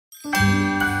Look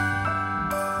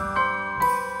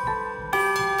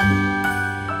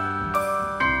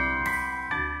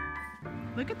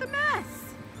at the mess.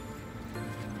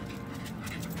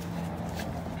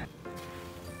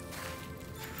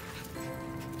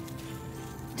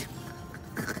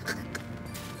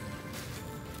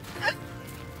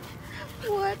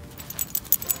 What?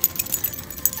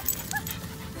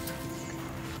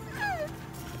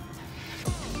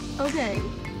 Okay.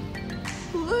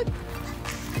 Look.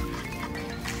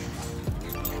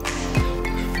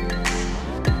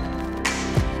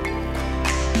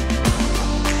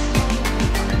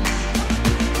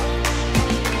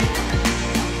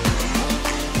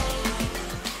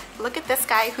 Look at this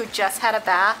guy who just had a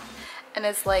bath and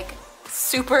is like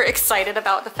super excited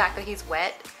about the fact that he's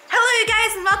wet. Hello you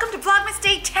guys and welcome to Vlogmas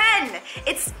Day 10.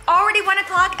 It's already 1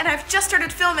 o'clock and I've just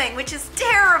started filming, which is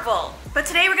terrible. But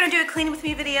today we're gonna do a clean with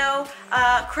me video,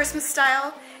 Christmas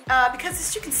style, because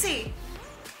as you can see,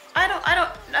 I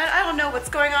don't know what's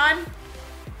going on,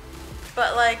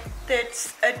 but like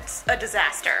it's a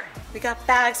disaster. We got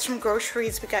bags from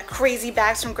groceries, we got crazy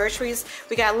bags from groceries,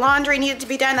 we got laundry needed to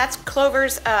be done. That's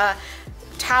Clover's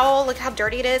towel, look how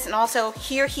dirty it is, and also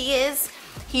here he is.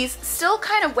 He's still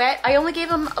kind of wet. I only gave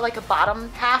him like a bottom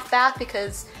half bath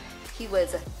because he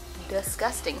was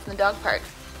disgusting from the dog park.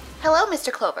 Hello,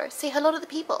 Mr. Clover. Say hello to the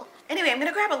people. Anyway, I'm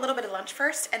gonna grab a little bit of lunch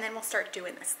first and then we'll start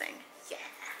doing this thing. Yeah.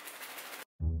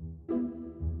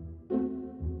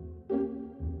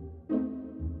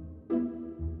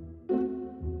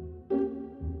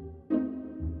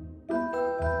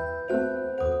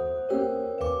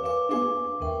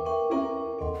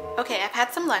 Okay, I've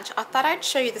had some lunch. I thought I'd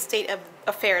show you the state of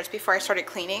affairs before I started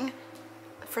cleaning.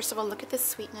 First of all, look at this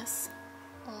sweetness.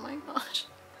 Oh my gosh.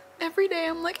 Every day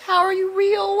I'm like, how are you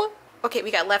real? Okay, we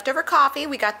got leftover coffee.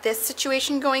 We got this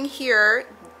situation going here,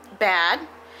 bad.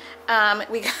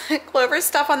 We got Clover's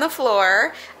stuff on the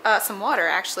floor. Some water,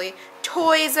 actually.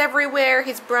 Toys everywhere,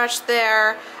 his brush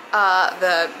there.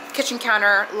 The kitchen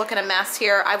counter looking a mess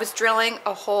here. I was drilling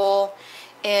a hole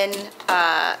in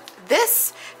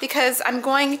this because I'm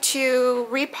going to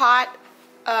repot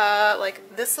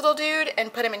like this little dude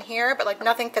and put him in here, but like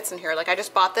nothing fits in here. Like I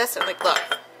just bought this and like, look,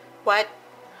 what?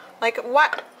 Like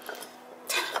what?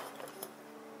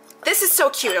 This is so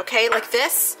cute, okay? Like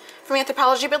this from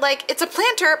Anthropology, but like it's a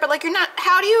planter, but like you're not,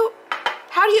 how?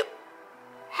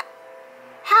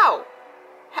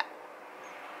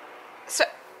 So,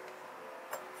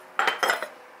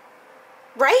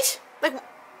 right? Like,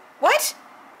 what?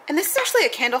 And this is actually a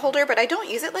candle holder, but I don't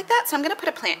use it like that, so I'm gonna put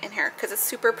a plant in here because it's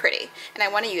super pretty and I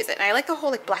want to use it. And I like the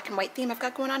whole like black and white theme I've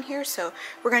got going on here, so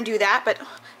we're gonna do that. But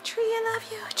oh, tree, I love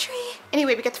you, tree.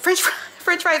 Anyway, we got the French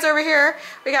fries over here.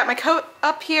 We got my coat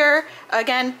up here.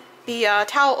 Again, the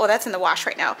towel, oh, that's in the wash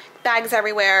right now. Bags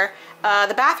everywhere.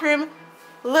 The bathroom,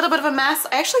 a little bit of a mess.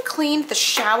 I actually cleaned the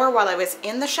shower while I was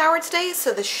in the shower today,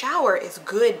 so the shower is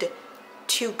good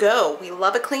to go. We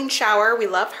love a clean shower. We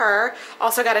love her.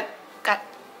 Also got an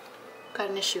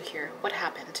issue here. What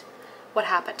happened? What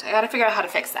happened? I gotta figure out how to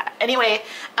fix that. Anyway,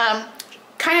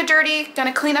 kind of dirty.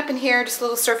 Gonna clean up in here, just a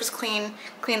little surface clean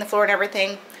the floor and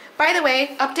everything. By the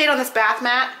way, update on this bath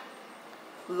mat.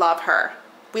 Love her.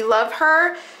 We love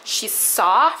her. She's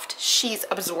soft. She's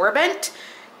absorbent.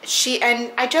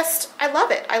 I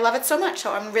love it. I love it so much.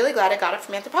 So I'm really glad I got it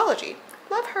from Anthropology.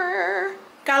 Love her.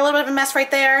 Got a little bit of a mess right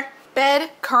there.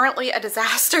 Bed, currently a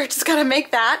disaster. Just gotta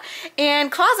make that.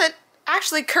 And closet,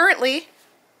 actually currently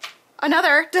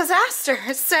another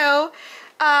disaster. So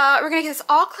we're gonna get this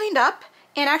all cleaned up.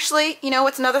 And actually, you know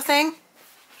what's another thing?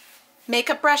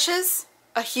 Makeup brushes,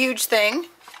 a huge thing.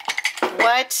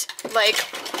 What? Like,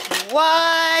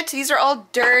 what? These are all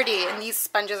dirty and these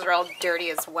sponges are all dirty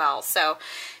as well. So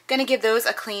gonna give those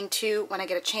a clean too when I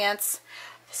get a chance.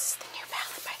 This is the new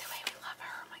palette, by the way. We love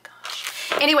her. Oh my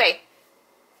gosh. Anyway,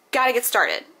 gotta get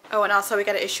started. Oh, and also we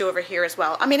got an issue over here as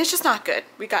well. I mean, it's just not good.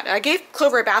 I gave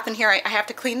Clover a bath in here. I have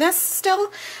to clean this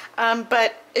still,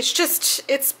 but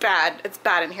it's bad. It's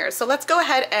bad in here. So let's go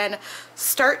ahead and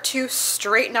start to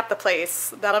straighten up the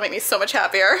place. That'll make me so much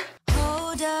happier.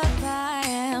 Hold up, I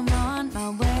am on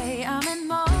my way. I'm in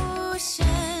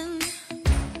motion.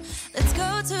 Let's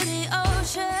go to the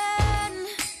ocean.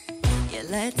 Yeah,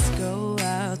 let's go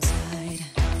outside.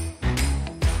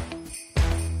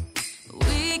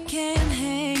 We can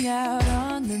hang out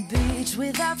on the beach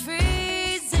without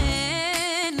freezing.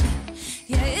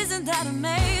 Yeah, isn't that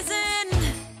amazing?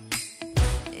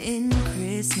 In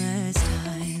Christmas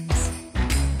times,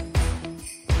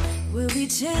 we'll be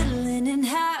chilling and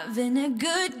having a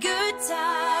good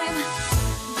time.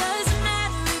 Doesn't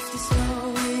matter if the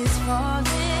snow is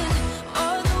falling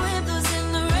or the wind blows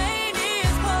and the rain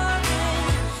is pouring.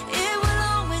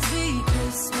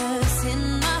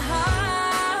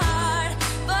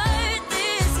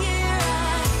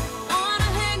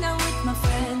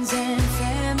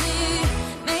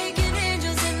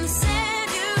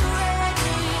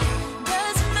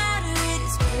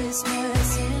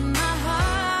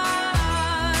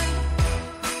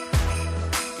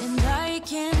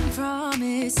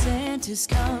 Santa's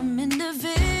coming to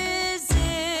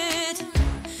visit.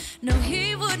 No,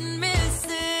 he wouldn't miss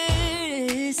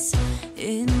this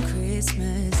in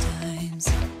Christmas times.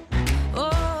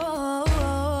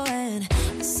 Oh, and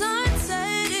the sun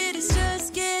said it is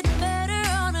just getting better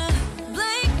on a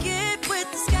blanket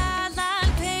with the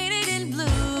skyline painted in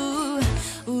blue.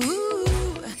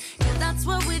 Ooh, yeah, that's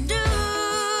what we do.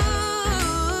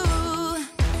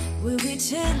 We'll be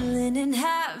chilling and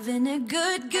having a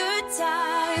good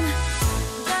time.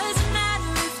 Doesn't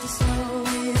matter if the snow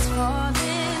is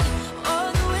falling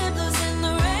or the wind blows and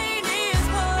the rain is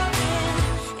pouring.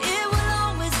 It will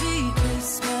always be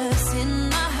Christmas in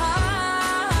my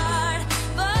heart.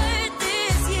 But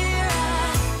this year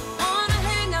I wanna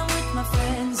hang out with my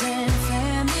friends and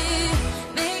family,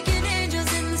 making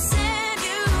angels in the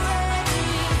sanctuary.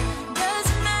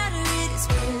 Doesn't matter, it is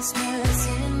Christmas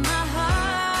in my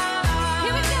heart.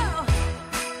 Here we go.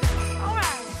 All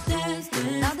right. Dance,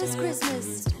 dance, now this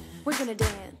Christmas, we're gonna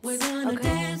dance. We're gonna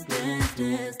dance, dance,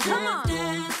 dance, come on.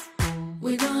 Dance.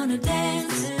 We're gonna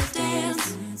dance,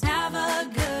 dance, have a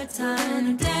good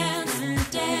time.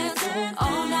 Dance, dance,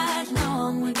 all night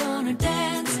long. We're gonna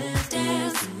dance,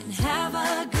 dance, and have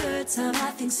a good time.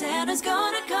 I think Santa's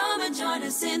gonna come and join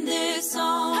us in this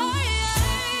song.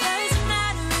 Doesn't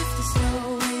matter if the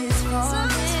snow is falling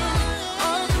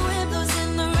or the wind blows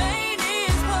and the rain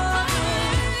is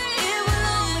pouring. It will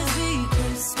always be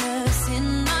Christmas in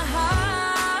my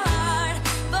heart.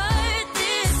 But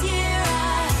this year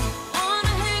I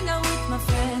wanna hang out with my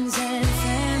friends and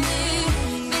family,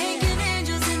 making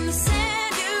angels in the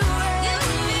sanctuary.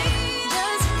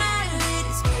 Doesn't matter, it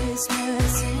is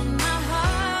Christmas in my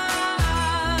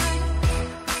heart.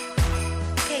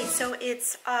 Okay, so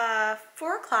it's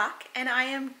 4 o'clock and I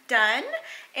am done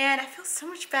and I feel so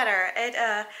much better.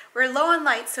 We're low on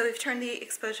light, so we've turned the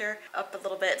exposure up a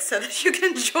little bit so that you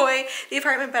can enjoy the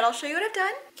apartment, but I'll show you what I've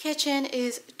done. Kitchen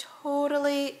is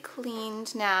totally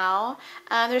cleaned now.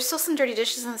 There's still some dirty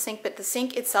dishes in the sink, but the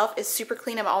sink itself is super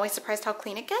clean. I'm always surprised how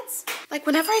clean it gets. Like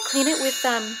whenever I clean it with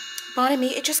Bon and Me,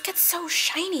 it just gets so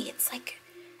shiny. It's like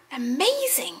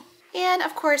amazing. And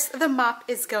of course the mop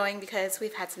is going because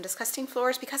we've had some disgusting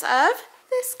floors because of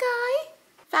this guy.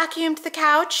 Vacuumed the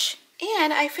couch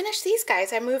and I finished these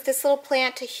guys. I moved this little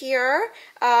plant to here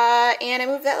and I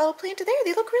moved that little plant to there.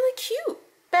 They look really cute.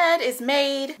 Bed is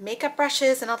made, makeup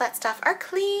brushes and all that stuff are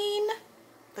clean.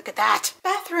 Look at that.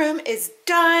 Bathroom is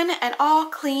done and all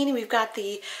clean. We've got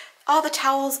all the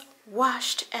towels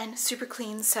washed and super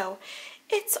clean, so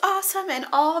it's awesome, and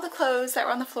all the clothes that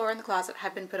were on the floor in the closet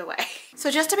have been put away.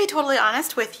 So just to be totally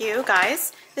honest with you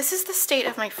guys, this is the state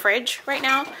of my fridge right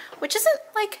now, which isn't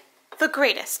like the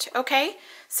greatest, okay?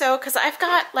 So, cause I've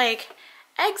got like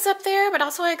eggs up there, but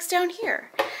also eggs down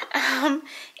here.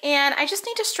 And I just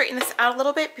need to straighten this out a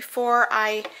little bit before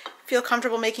I feel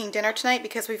comfortable making dinner tonight,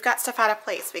 because we've got stuff out of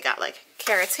place. We got like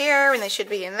carrots here and they should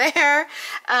be in there.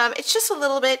 It's just a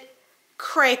little bit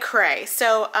cray-cray.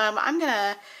 So I'm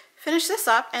gonna finish this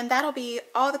up and that'll be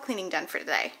all the cleaning done for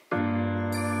today.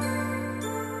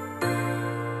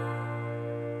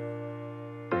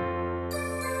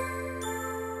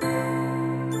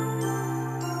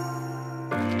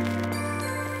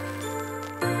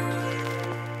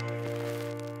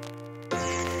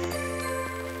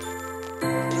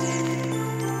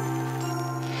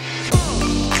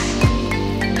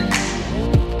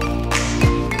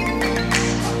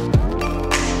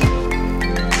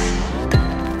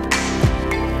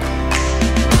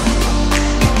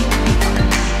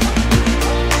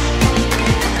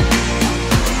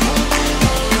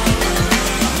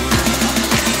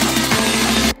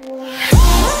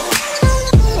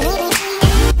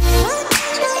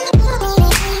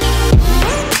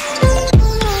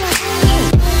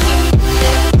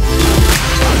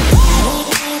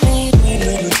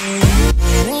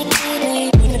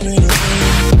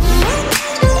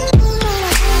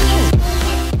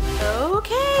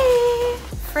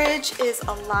 Is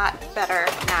a lot better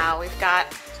now. We've got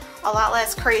a lot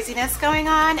less craziness going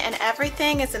on and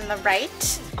everything is in the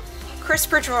right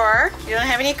crisper drawer. You don't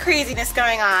have any craziness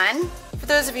going on. For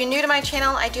those of you new to my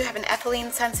channel, I do have an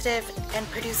ethylene sensitive and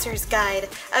producer's guide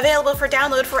available for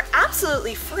download for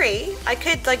absolutely free. I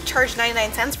could like charge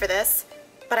 99 cents for this,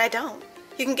 but I don't.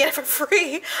 You can get it for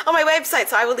free on my website,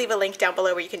 so I will leave a link down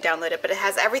below where you can download it, but it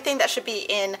has everything that should be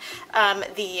in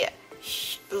the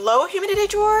low humidity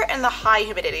drawer and the high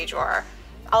humidity drawer.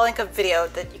 I'll link a video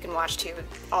that you can watch too,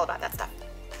 all about that stuff.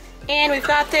 And we've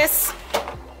got this,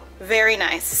 very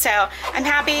nice. So I'm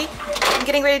happy. I'm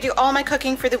getting ready to do all my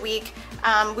cooking for the week.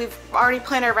 We've already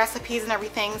planned our recipes and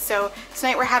everything. So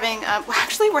tonight we're having,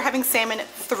 actually we're having salmon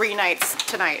 3 nights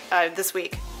tonight, this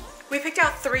week. We picked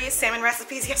out 3 salmon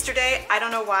recipes yesterday. I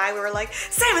don't know why. We were like,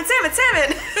 salmon, salmon,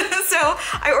 salmon. So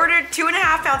I ordered 2.5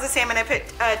 pounds of salmon. I put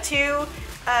 2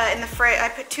 in the fridge. I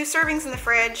put 2 servings in the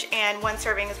fridge, and 1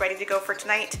 serving is ready to go for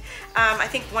tonight. I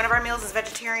think one of our meals is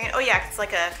vegetarian. Oh yeah, it's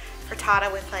like a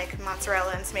frittata with like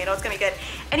mozzarella and tomato. It's gonna be good.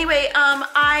 Anyway,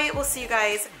 I will see you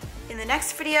guys in the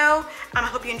next video. I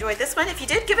hope you enjoyed this one. If you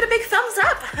did, give it a big thumbs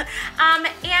up.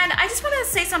 And I just want to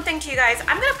say something to you guys.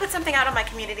 I'm going to put something out on my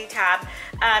community tab.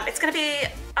 It's going to be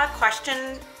a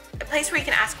place where you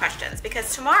can ask questions,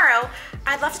 because tomorrow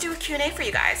I'd love to do a Q&A for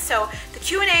you guys. So the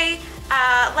Q&A,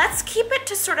 let's keep it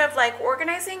to sort of like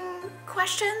organizing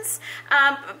questions.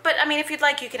 But I mean, if you'd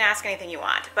like, you can ask anything you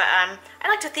want. But I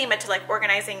like to theme it to like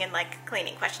organizing and like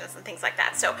cleaning questions and things like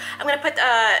that. So I'm going to put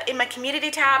in my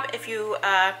community tab, if you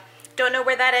don't know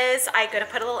where that is, I'm going to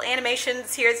put a little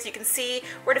animations here so you can see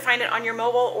where to find it on your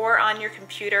mobile or on your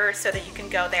computer, so that you can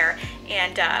go there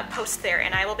and post there,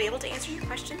 and I will be able to answer your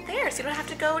question there, so you don't have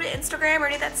to go to Instagram or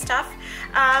any of that stuff.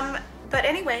 But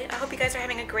anyway, I hope you guys are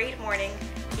having a great morning,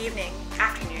 evening,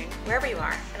 afternoon, wherever you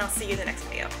are, and I'll see you in the next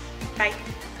video. Bye.